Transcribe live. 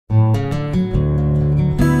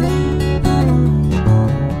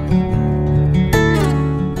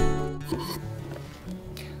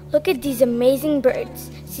at these amazing birds.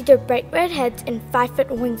 See their bright red heads and 5-foot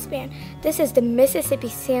wingspan. This is the Mississippi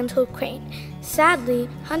Sandhill Crane. Sadly,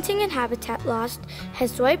 hunting and habitat loss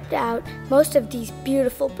has wiped out most of these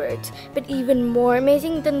beautiful birds. But even more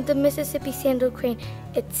amazing than the Mississippi Sandhill Crane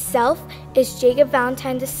itself is Jacob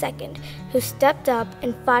Valentine II, who stepped up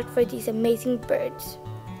and fought for these amazing birds.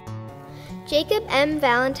 Jacob M.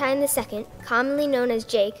 Valentine II, commonly known as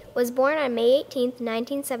Jake, was born on May 18,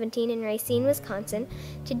 1917 in Racine, Wisconsin,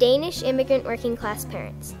 to Danish immigrant working-class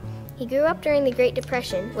parents. He grew up during the Great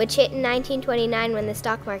Depression, which hit in 1929 when the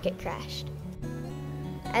stock market crashed.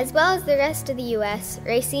 As well as the rest of the U.S.,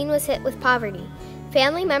 Racine was hit with poverty.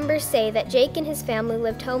 Family members say that Jake and his family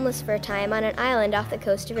lived homeless for a time on an island off the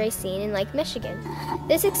coast of Racine in Lake Michigan.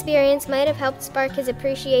 This experience might have helped spark his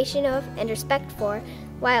appreciation of and respect for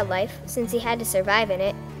wildlife, since he had to survive in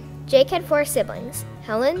it. Jake had 4 siblings,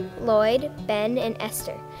 Helen, Lloyd, Ben, and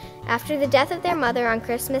Esther. After the death of their mother on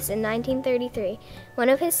Christmas in 1933, one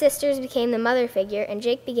of his sisters became the mother figure, and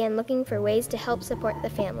Jake began looking for ways to help support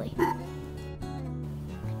the family.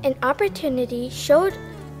 An opportunity showed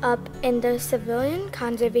up in the Civilian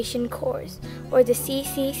Conservation Corps, or the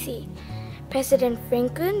CCC. President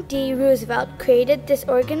Franklin D. Roosevelt created this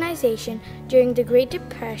organization during the Great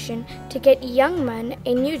Depression to get young men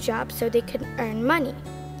a new job so they could earn money.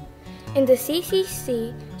 In the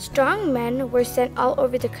CCC, strong men were sent all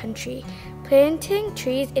over the country, planting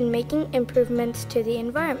trees and making improvements to the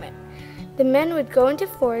environment. The men would go into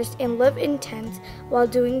forests and live in tents while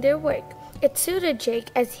doing their work. It suited Jake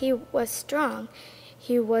as he was strong.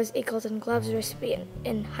 He was a Golden Gloves recipient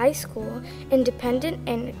in high school, independent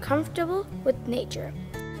and comfortable with nature.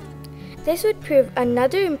 This would prove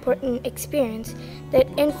another important experience that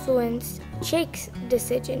influenced Jake's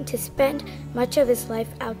decision to spend much of his life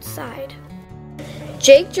outside.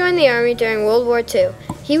 Jake joined the Army during World War II.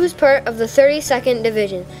 He was part of the 32nd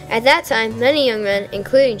Division. At that time, many young men,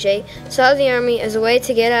 including Jake, saw the Army as a way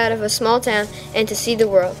to get out of a small town and to see the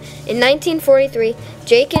world. In 1943,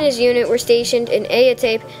 Jake and his unit were stationed in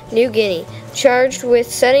Ayatollah, New Guinea, charged with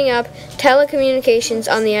setting up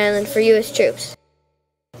telecommunications on the island for U.S. troops.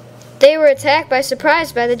 They were attacked by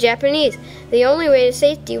surprise by the Japanese. The only way to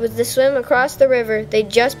safety was to swim across the river they'd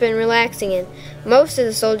just been relaxing in. Most of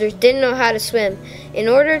the soldiers didn't know how to swim. In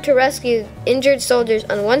order to rescue injured soldiers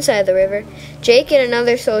on one side of the river, Jake and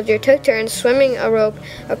another soldier took turns swimming a rope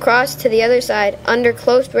across to the other side under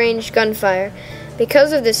close-range gunfire.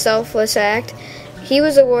 Because of this selfless act, he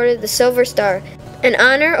was awarded the Silver Star, an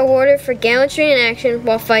honor awarded for gallantry in action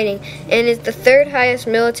while fighting, and is the 3rd highest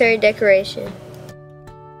military decoration.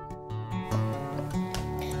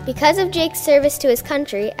 Because of Jake's service to his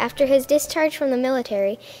country, after his discharge from the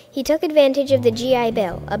military, he took advantage of the GI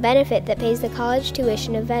Bill, a benefit that pays the college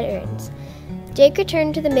tuition of veterans. Jake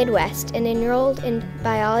returned to the Midwest and enrolled in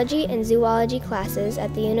biology and zoology classes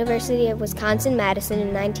at the University of Wisconsin-Madison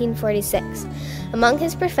in 1946. Among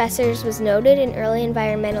his professors was noted and early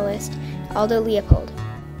environmentalist Aldo Leopold.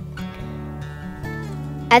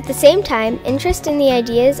 At the same time, interest in the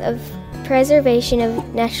ideas of preservation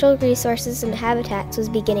of natural resources and habitats was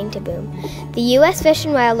beginning to boom. The U.S. Fish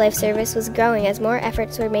and Wildlife Service was growing as more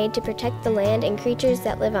efforts were made to protect the land and creatures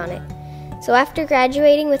that live on it. So after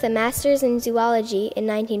graduating with a master's in zoology in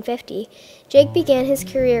 1950, Jake began his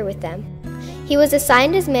career with them. He was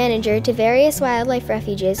assigned as manager to various wildlife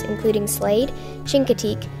refuges, including Slade,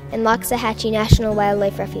 Chincoteague, and Loxahatchee National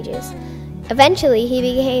Wildlife Refuges. Eventually, he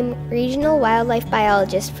became regional wildlife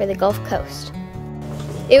biologist for the Gulf Coast.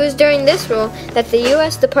 It was during this role that the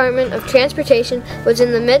U.S. Department of Transportation was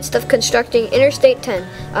in the midst of constructing Interstate 10,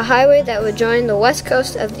 a highway that would join the west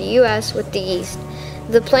coast of the U.S. with the east.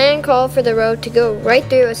 The plan called for the road to go right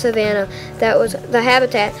through a savanna that was the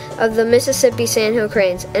habitat of the Mississippi Sandhill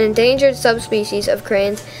Cranes, an endangered subspecies of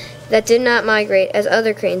cranes that did not migrate as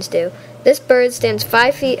other cranes do. This bird stands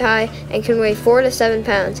 5 feet high and can weigh 4 to 7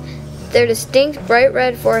 pounds. Their distinct bright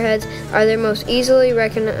red foreheads are their most easily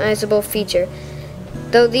recognizable feature.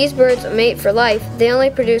 Though these birds mate for life, they only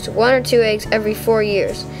produce 1 or 2 eggs every 4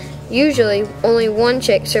 years. Usually, only 1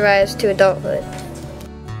 chick survives to adulthood.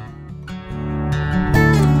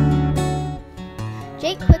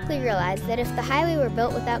 Jake quickly realized that if the highway were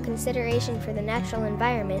built without consideration for the natural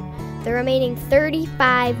environment, the remaining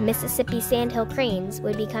 35 Mississippi Sandhill Cranes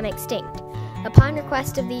would become extinct. Upon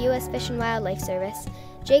request of the U.S. Fish and Wildlife Service,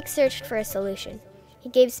 Jake searched for a solution. He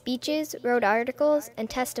gave speeches, wrote articles, and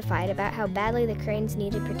testified about how badly the cranes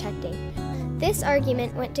needed protecting. This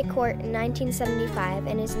argument went to court in 1975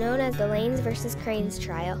 and is known as the Lanes versus Cranes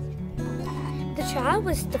trial. The trial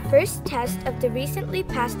was the first test of the recently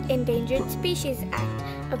passed Endangered Species Act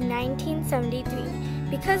of 1973.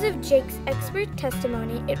 Because of Jake's expert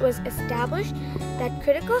testimony, it was established that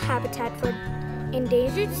critical habitat for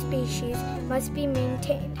endangered species must be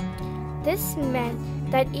maintained. This meant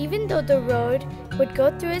that even though the road would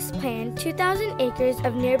go through his plan, 2,000 acres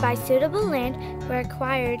of nearby suitable land were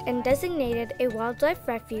acquired and designated a wildlife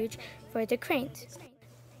refuge for the cranes.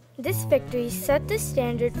 This victory set the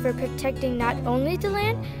standard for protecting not only the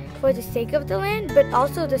land for the sake of the land, but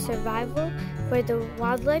also the survival for the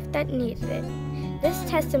wildlife that needed it. This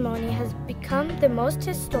testimony has become the most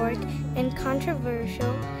historic and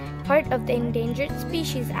controversial part of the Endangered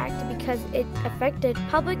Species Act because it affected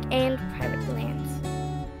public and private lands.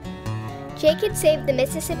 Jake had saved the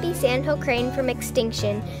Mississippi Sandhill Crane from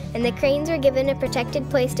extinction, and the cranes were given a protected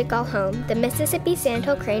place to call home, the Mississippi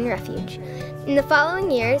Sandhill Crane Refuge. In the following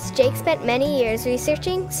years, Jake spent many years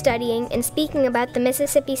researching, studying, and speaking about the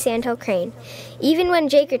Mississippi Sandhill Crane. Even when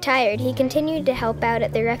Jake retired, he continued to help out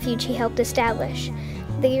at the refuge he helped establish.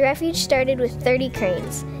 The refuge started with 30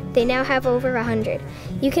 cranes. They now have over 100.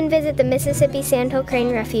 You can visit the Mississippi Sandhill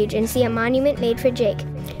Crane Refuge and see a monument made for Jake,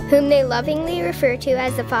 whom they lovingly refer to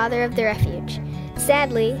as the father of the refuge.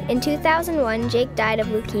 Sadly, in 2001, Jake died of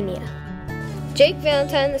leukemia. Jake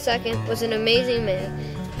Valentine II was an amazing man.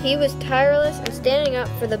 He was tireless in standing up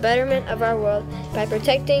for the betterment of our world by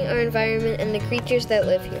protecting our environment and the creatures that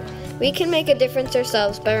live here. We can make a difference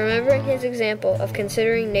ourselves by remembering his example of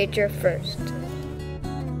considering nature first.